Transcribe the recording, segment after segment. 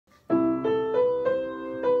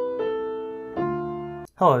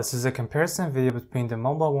Hello, this is a comparison video between the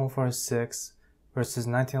Montblanc 146 versus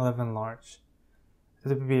 1911 Large.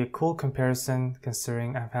 This would be a cool comparison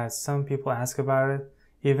considering I've had some people ask about it.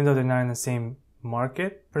 Even though they're not in the same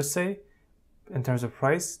market per se, in terms of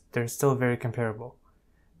price, they're still very comparable.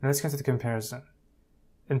 Now let's get into the comparison.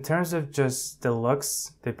 In terms of just the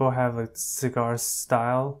looks, they both have like cigar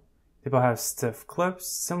style. They both have stiff clips,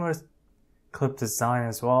 similar clip design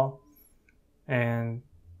as well. And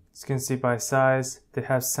as you can see by size, they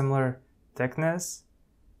have similar thickness,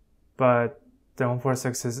 but the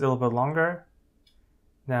 146 is a little bit longer.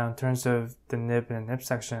 Now in terms of the nib and the nib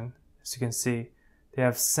section, as you can see, they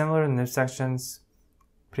have similar nib sections.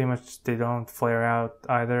 Pretty much they don't flare out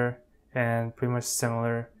either, and pretty much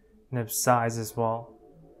similar nib size as well.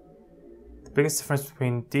 The biggest difference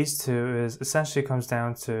between these two is essentially comes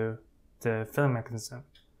down to the filling mechanism.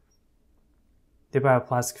 They both have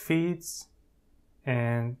plastic feeds,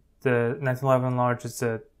 and the 1911 Large is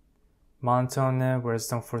a monotone nib, whereas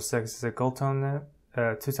the 146 is a gold tone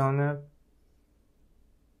nib, two-tone nib.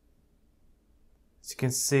 As you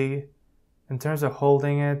can see, in terms of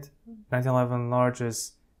holding it, 1911 Large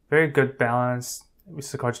is very good balance.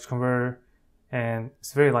 It's a cartridge converter, and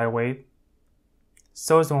it's very lightweight.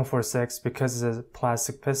 So is the 146 because it's a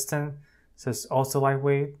plastic piston, so it's also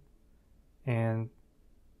lightweight, and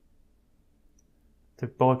they're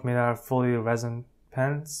both made out of fully resin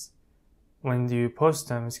pens. When you post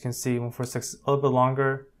them, as you can see, 146 is a little bit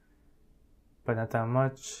longer, but not that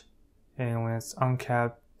much. And when it's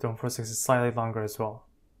uncapped, the 146 is slightly longer as well.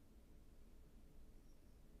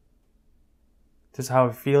 This is how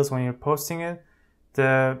it feels when you're posting it.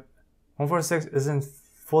 The 146 isn't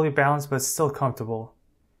fully balanced, but it's still comfortable.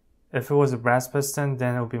 If it was a brass piston,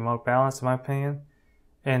 then it would be more balanced in my opinion.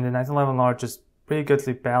 And the 1911 Large is pretty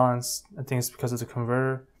goodly balanced. I think it's because of the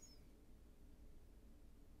converter.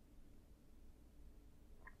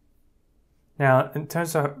 Now, in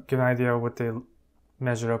terms of giving an idea of what they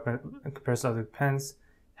measure up in comparison to other pens,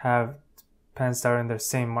 have pens that are in their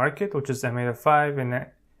same market, which is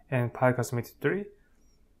M805 and Pilot Custom 83,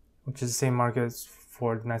 which is the same market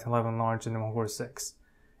for the 1911 Large and the 146.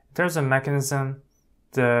 In terms of mechanism,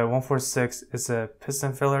 the 146 is a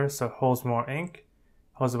piston filler, so it holds more ink,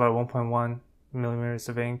 holds about 1.1 millimeters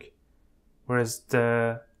of ink, whereas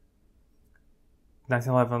the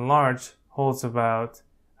 1911 Large holds about,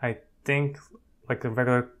 I think, like a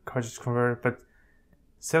regular cartridge converter, but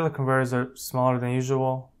cellular converters are smaller than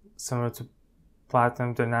usual, similar to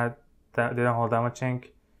platinum. They don't hold that much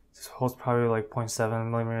ink. This holds probably like 0.7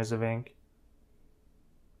 millimeters of ink.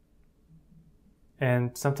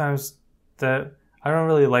 And sometimes I don't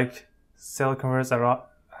really like cellular converters at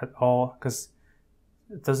all because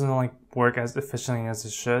it doesn't like work as efficiently as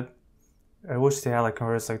it should. I wish they had like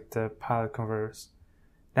converters like the Pilot converters.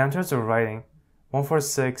 Now in terms of writing,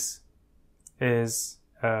 146 is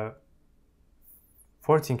a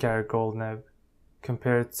 14 karat gold nib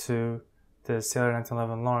compared to the Sailor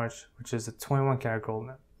 1911 Large, which is a 21 karat gold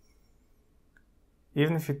nib.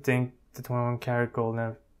 Even if you think the 21 karat gold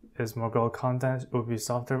nib is more gold content, it would be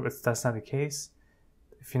softer, but that's not the case.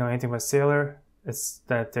 If you know anything about Sailor, it's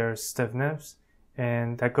that they're stiff nibs,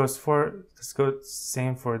 and that goes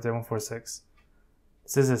same for the 146.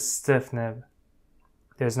 This is a stiff nib.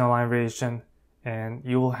 There's no line variation, and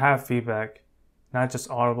you will have feedback, not just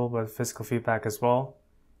audible but physical feedback as well.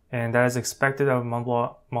 And that is expected of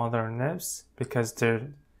Montblanc modern nibs because they're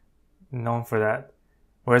known for that.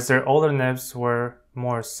 Whereas their older nibs were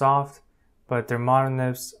more soft, but their modern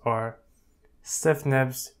nibs are stiff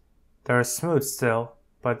nibs. They're smooth still,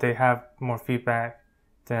 but they have more feedback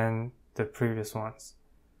than the previous ones.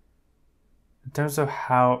 In terms of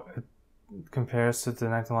how it compares to the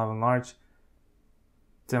 1911 Large,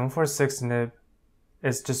 the 146 nib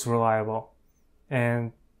is just reliable,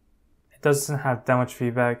 and it doesn't have that much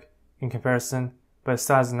feedback in comparison, but it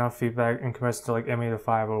still has enough feedback in comparison to like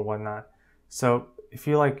M805 or whatnot. So if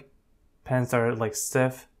you like pens that are like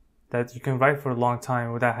stiff, that you can write for a long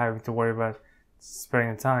time without having to worry about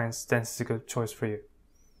spreading the tines, then it's a good choice for you.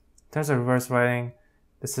 In terms of reverse writing,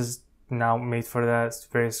 this is now made for that. It's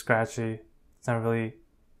very scratchy. It's not really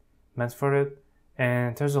meant for it. And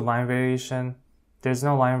in terms of line variation, there's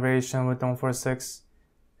no line variation with the 146.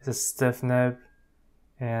 It's a stiff nib,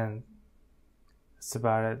 and that's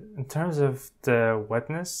about it. In terms of the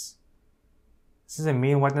wetness, this is a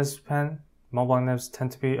medium wetness pen. Montblanc nibs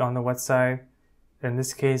tend to be on the wet side. In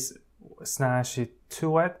this case, it's not actually too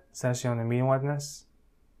wet. It's actually on the medium wetness.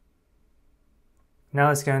 Now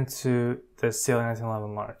let's get into the Sailor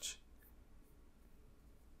 1911 Large.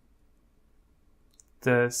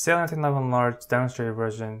 The Sailor 1911 Large Demonstrator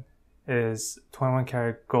version is 21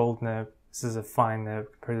 karat gold nib This is a fine nib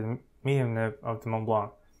compared to the medium nib of the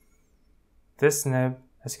Montblanc. This nib,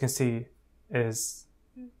 as you can see, is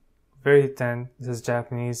very thin. This is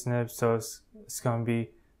Japanese nib, so it's going to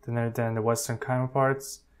be thinner than the Western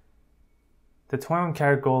counterparts. The 21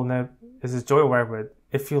 karat gold nib is a joy to write with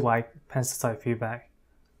if you like pencil type feedback.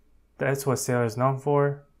 That's what Sailor is known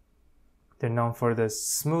for. They're known for the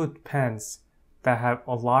smooth pens that have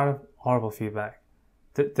a lot of audible feedback.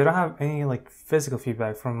 They don't have any like physical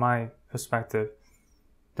feedback from my perspective.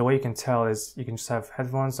 The way you can tell is you can just have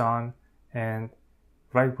headphones on and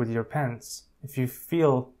write with your pens. If you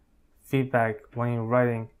feel feedback when you're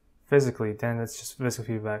writing physically, then it's just physical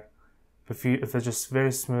feedback. But if it's just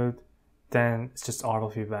very smooth, then it's just audible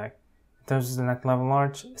feedback. In terms of the 1911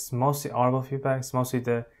 Large, it's mostly audible feedback. It's mostly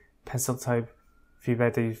the pencil type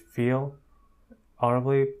feedback that you feel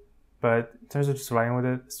audibly. But in terms of just writing with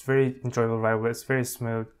it, it's very enjoyable to write with. It's very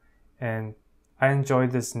smooth, and I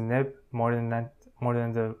enjoyed this nib more than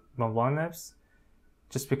the Montblanc nibs,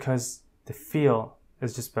 just because the feel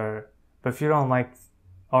is just better. But if you don't like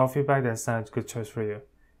audible feedback, then it's not a good choice for you.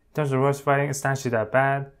 In terms of voice writing, it's not actually that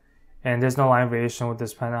bad, and there's no line variation with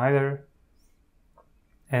this pen either.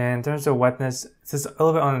 And in terms of wetness, it's just a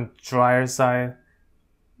little bit on the drier side,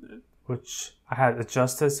 which I had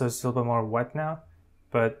adjusted, so it's a little bit more wet now,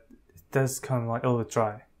 but it does come like a little bit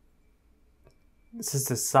dry. This is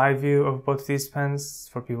the side view of both of these pens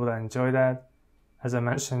for people that enjoy that. As I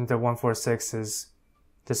mentioned, the 146 is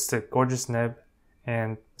just a gorgeous nib,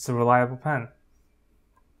 and it's a reliable pen.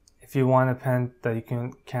 If you want a pen that you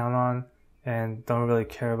can count on and don't really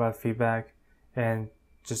care about feedback and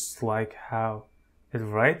just like how it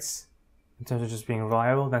writes in terms of just being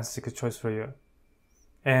reliable, that's a good choice for you.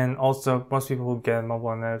 And also, most people who get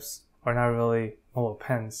mobile nibs are not really mobile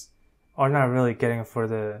pens, are not really getting it for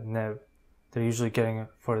the nib. They're usually getting it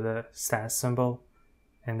for the status symbol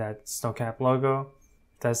and that snow cap logo.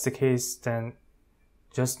 If that's the case, then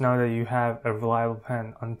just know that you have a reliable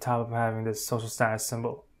pen on top of having this social status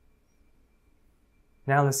symbol.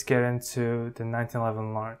 Now let's get into the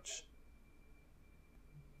 1911 Large.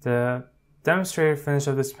 The demonstrator finish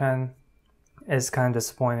of this pen is kind of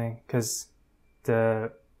disappointing because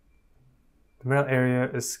the middle area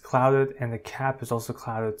is clouded and the cap is also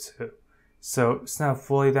clouded too. So it's not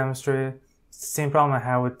fully demonstrated. It's the same problem I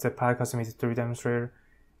had with the Pilot Custom 83 demonstrator.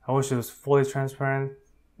 I wish it was fully transparent.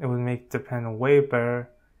 It would make the pen way better,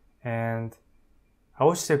 and I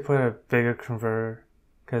wish they put a bigger converter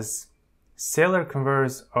because Sailor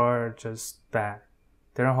converters are just bad.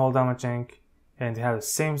 They don't hold that much ink, and they have the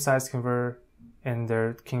same size converter in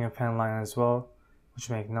their King of Pen line as well, which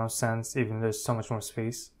make no sense even though there's so much more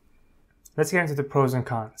space. Let's get into the pros and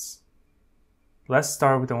cons. Let's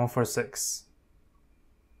start with the 146.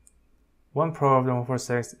 One pro of the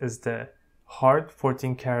 146 is the hard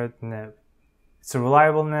 14 karat nib. It's a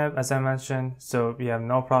reliable nib, as I mentioned, so you have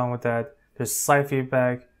no problem with that. There's slight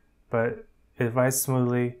feedback, but it writes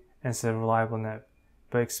smoothly and it's a reliable nib.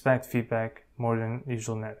 But expect feedback more than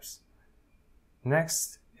usual nibs.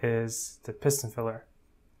 Next is the piston filler.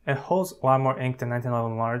 It holds a lot more ink than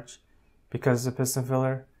 1911 Large because of the piston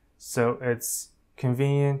filler, so it's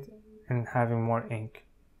convenient in having more ink.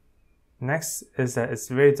 Next is that it's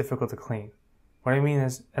very difficult to clean. What I mean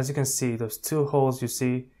is, as you can see, those two holes you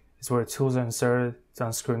see is where the tools are inserted to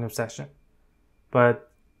unscrew the nib section.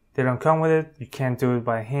 But they don't come with it, you can't do it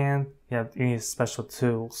by hand, you need special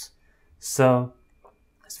tools. So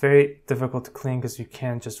it's very difficult to clean because you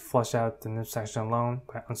can't just flush out the nib section alone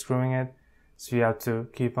by unscrewing it. So you have to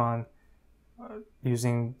keep on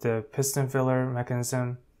using the piston filler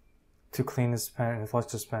mechanism to clean this pen and flush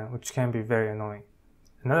this pen, which can be very annoying.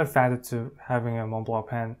 Another factor to having a Montblanc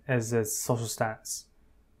pen is its social status.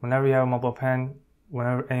 Whenever you have a Montblanc pen,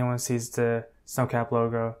 whenever anyone sees the Snowcap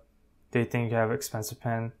logo, they think you have an expensive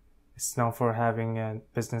pen. It's known for having a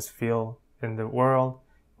business feel in the world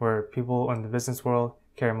where people in the business world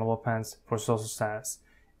carry Montblanc pens for social status.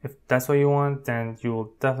 If that's what you want, then you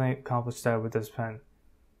will definitely accomplish that with this pen.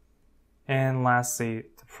 And lastly,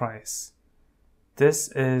 the price.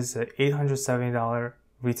 This is an $870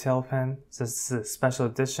 retail pen. So this is a special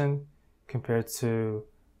edition compared to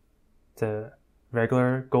the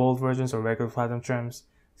regular gold versions or regular platinum trims.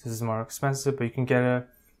 This is more expensive, but you can get a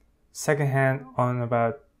secondhand on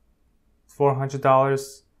about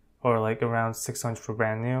 $400 or like around $600 for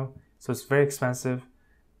brand new. So it's very expensive,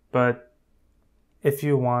 but if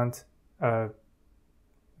you want a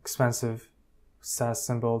expensive SAS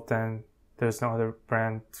symbol, then there's no other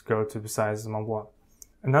brand to go to besides Montblanc.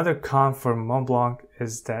 Another con for Montblanc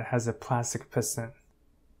is that it has a plastic piston.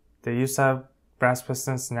 They used to have brass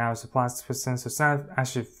pistons, now it's a plastic piston, so it's not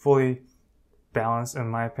actually fully balanced in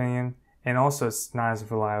my opinion. and also it's not as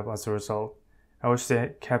reliable as a result. I wish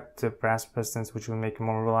they kept the brass pistons, which would make it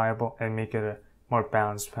more reliable and make it a more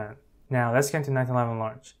balanced pen. Now let's get into 1911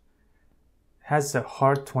 Large. It has a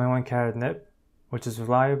hard 21 karat nib, which is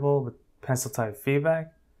reliable with pencil type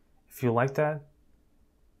feedback, if you like that.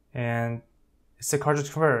 And it's a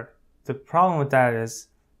cartridge converter. The problem with that is,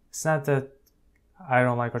 it's not that I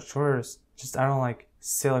don't like cartridge converters, just I don't like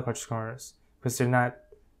sailor cartridge converters, because they're not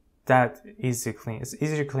that easy to clean. It's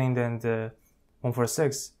easier to clean than the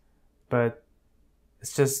 146, but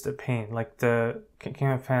it's just a pain. Like the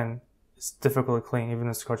King pen is difficult to clean, even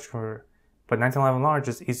as a cartridge converter. But 1911 Large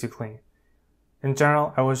is easy to clean. In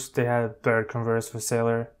general, I wish they had better converters for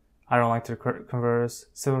sailor. I don't like their converters.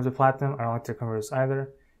 Similar to Platinum, I don't like their converters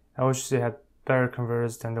either. I wish they had better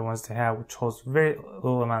converters than the ones they have, which holds very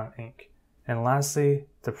little amount of ink. And lastly,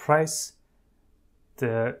 the price.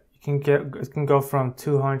 It can go from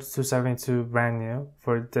 $200 to $272 brand new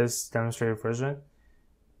for this demonstrator version.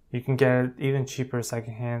 You can get it even cheaper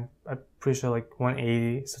secondhand. I'm pretty sure like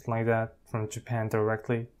 $180, something like that, from Japan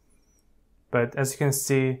directly. But as you can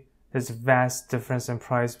see, there's a vast difference in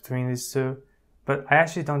price between these two. But I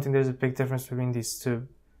actually don't think there's a big difference between these two.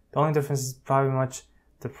 The only difference is probably much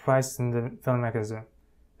the price and the filling mechanism.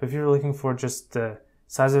 But if you're looking for just the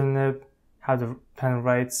size of the nib, how the pen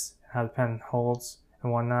writes, how the pen holds,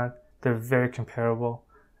 and whatnot, they're very comparable.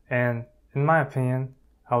 And in my opinion,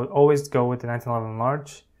 I would always go with the 1911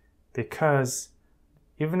 Large, because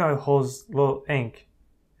even though it holds little ink,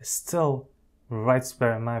 it still writes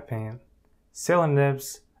better in my opinion. Sailor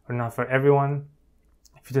nibs are not for everyone.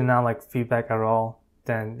 If you do not like feedback at all,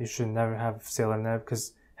 then you should never have a sailor nib, because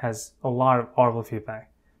it has a lot of audible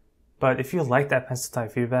feedback. But if you like that pencil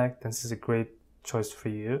type feedback, then this is a great choice for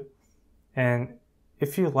you. And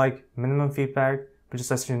if you like minimum feedback, but just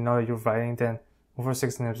lets you know that you're writing, then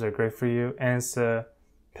 146 nibs are great for you, and it's a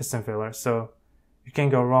piston filler, so you can't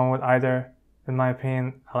go wrong with either. In my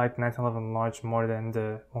opinion, I like the 1911 Large more than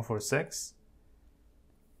the 146.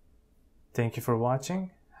 Thank you for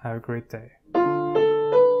watching. Have a great day.